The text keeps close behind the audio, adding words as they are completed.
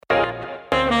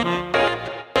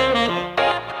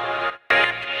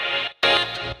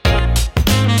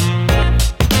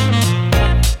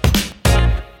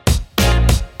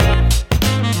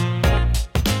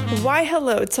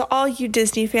Hello to all you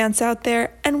Disney fans out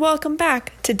there, and welcome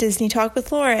back to Disney Talk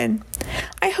with Lauren.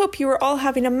 I hope you are all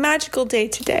having a magical day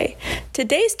today.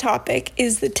 Today's topic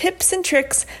is the tips and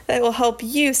tricks that will help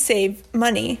you save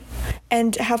money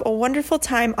and have a wonderful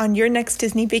time on your next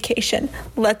Disney vacation.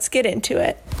 Let's get into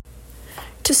it.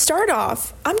 To start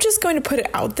off, I'm just going to put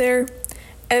it out there.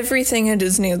 Everything at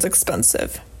Disney is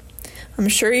expensive. I'm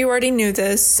sure you already knew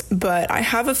this, but I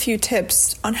have a few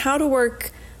tips on how to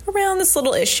work around this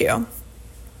little issue.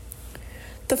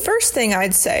 The first thing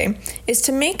I'd say is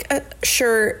to make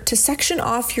sure to section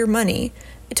off your money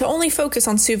to only focus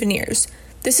on souvenirs.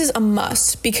 This is a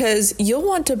must because you'll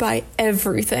want to buy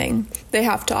everything they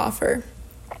have to offer.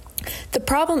 The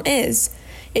problem is,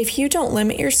 if you don't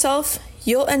limit yourself,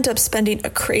 you'll end up spending a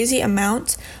crazy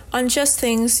amount on just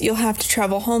things you'll have to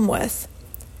travel home with.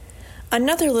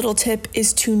 Another little tip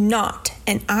is to not,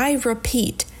 and I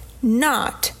repeat,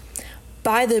 not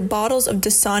buy the bottles of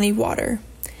Dasani water.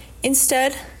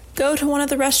 Instead, go to one of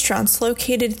the restaurants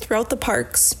located throughout the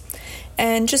parks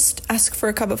and just ask for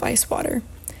a cup of ice water.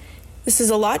 This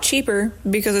is a lot cheaper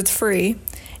because it's free,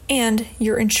 and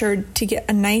you're insured to get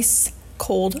a nice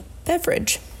cold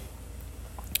beverage.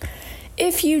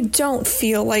 If you don't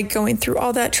feel like going through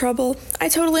all that trouble, I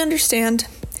totally understand.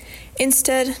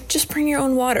 Instead, just bring your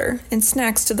own water and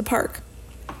snacks to the park.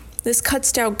 This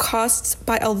cuts down costs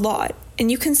by a lot, and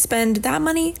you can spend that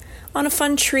money on a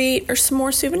fun treat or some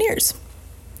more souvenirs.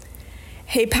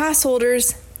 Hey, pass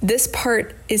holders, this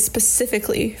part is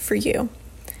specifically for you.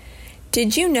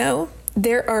 Did you know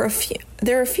there are a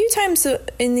few times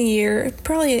in the year,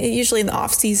 probably usually in the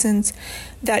off seasons,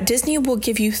 that Disney will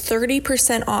give you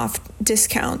 30% off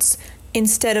discounts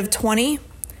instead of 20%?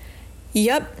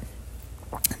 Yep.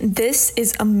 This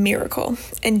is a miracle,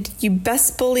 and you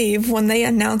best believe when they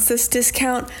announce this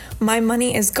discount, my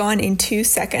money is gone in 2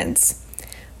 seconds.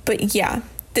 But yeah,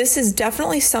 this is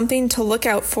definitely something to look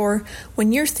out for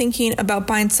when you're thinking about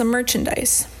buying some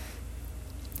merchandise.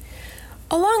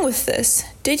 Along with this,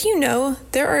 did you know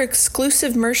there are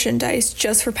exclusive merchandise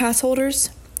just for pass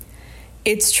holders?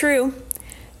 It's true.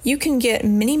 You can get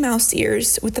Minnie Mouse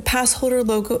ears with the pass holder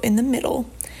logo in the middle,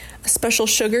 a special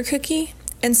sugar cookie,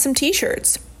 and some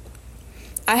t-shirts.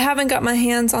 I haven't got my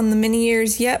hands on the Minnie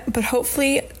ears yet, but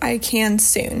hopefully I can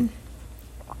soon.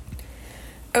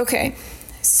 Okay,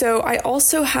 so I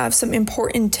also have some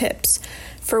important tips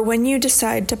for when you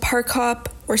decide to park hop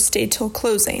or stay till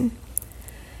closing.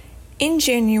 In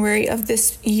January of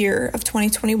this year of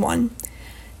 2021,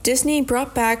 Disney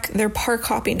brought back their park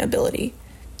hopping ability.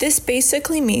 This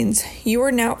basically means you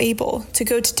are now able to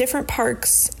go to different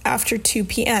parks after 2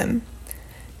 p.m.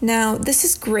 Now, this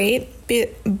is great,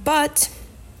 but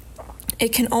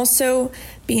it can also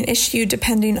be an issue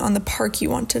depending on the park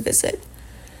you want to visit.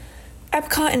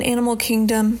 Epcot and Animal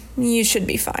Kingdom, you should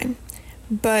be fine,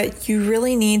 but you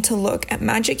really need to look at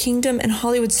Magic Kingdom and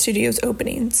Hollywood Studios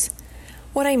openings.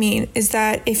 What I mean is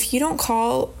that if you don't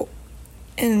call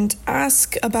and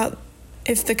ask about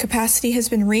if the capacity has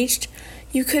been reached,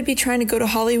 you could be trying to go to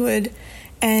Hollywood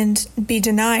and be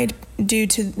denied due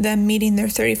to them meeting their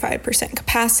 35%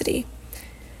 capacity.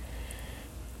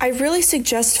 I really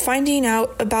suggest finding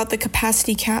out about the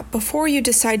capacity cap before you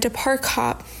decide to park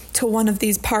hop to one of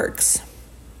these parks.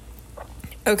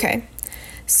 Okay,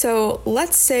 so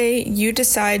let's say you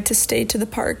decide to stay to the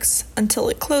parks until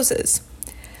it closes.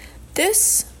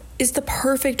 This is the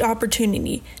perfect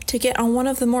opportunity to get on one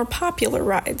of the more popular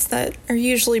rides that are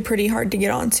usually pretty hard to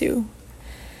get onto.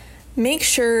 Make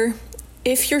sure,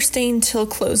 if you're staying till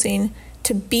closing,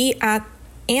 to be at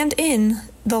and in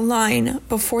the line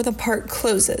before the park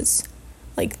closes,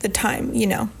 like the time,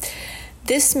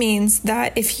 This means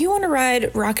that if you want to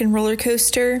ride Rock and Roller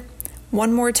Coaster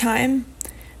one more time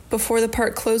before the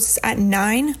park closes at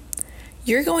 9,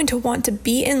 you're going to want to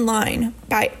be in line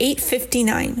by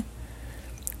 8:59.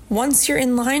 Once you're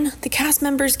in line, the cast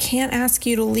members can't ask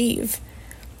you to leave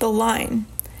the line.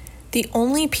 The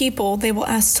only people they will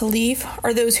ask to leave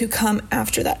are those who come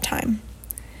after that time.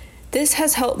 This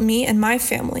has helped me and my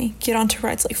family get onto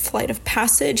rides like Flight of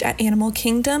Passage at Animal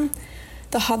Kingdom,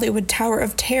 the Hollywood Tower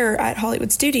of Terror at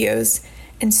Hollywood Studios,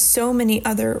 and so many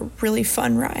other really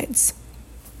fun rides.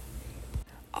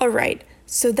 All right,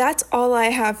 so that's all I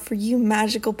have for you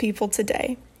magical people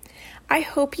today. I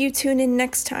hope you tune in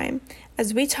next time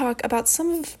as we talk about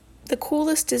some of the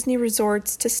coolest Disney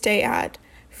resorts to stay at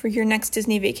for your next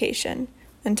Disney vacation.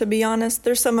 And to be honest,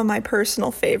 they're some of my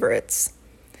personal favorites.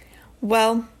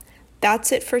 Well,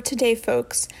 that's it for today,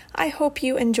 folks. I hope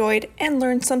you enjoyed and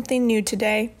learned something new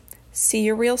today. See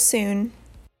you real soon.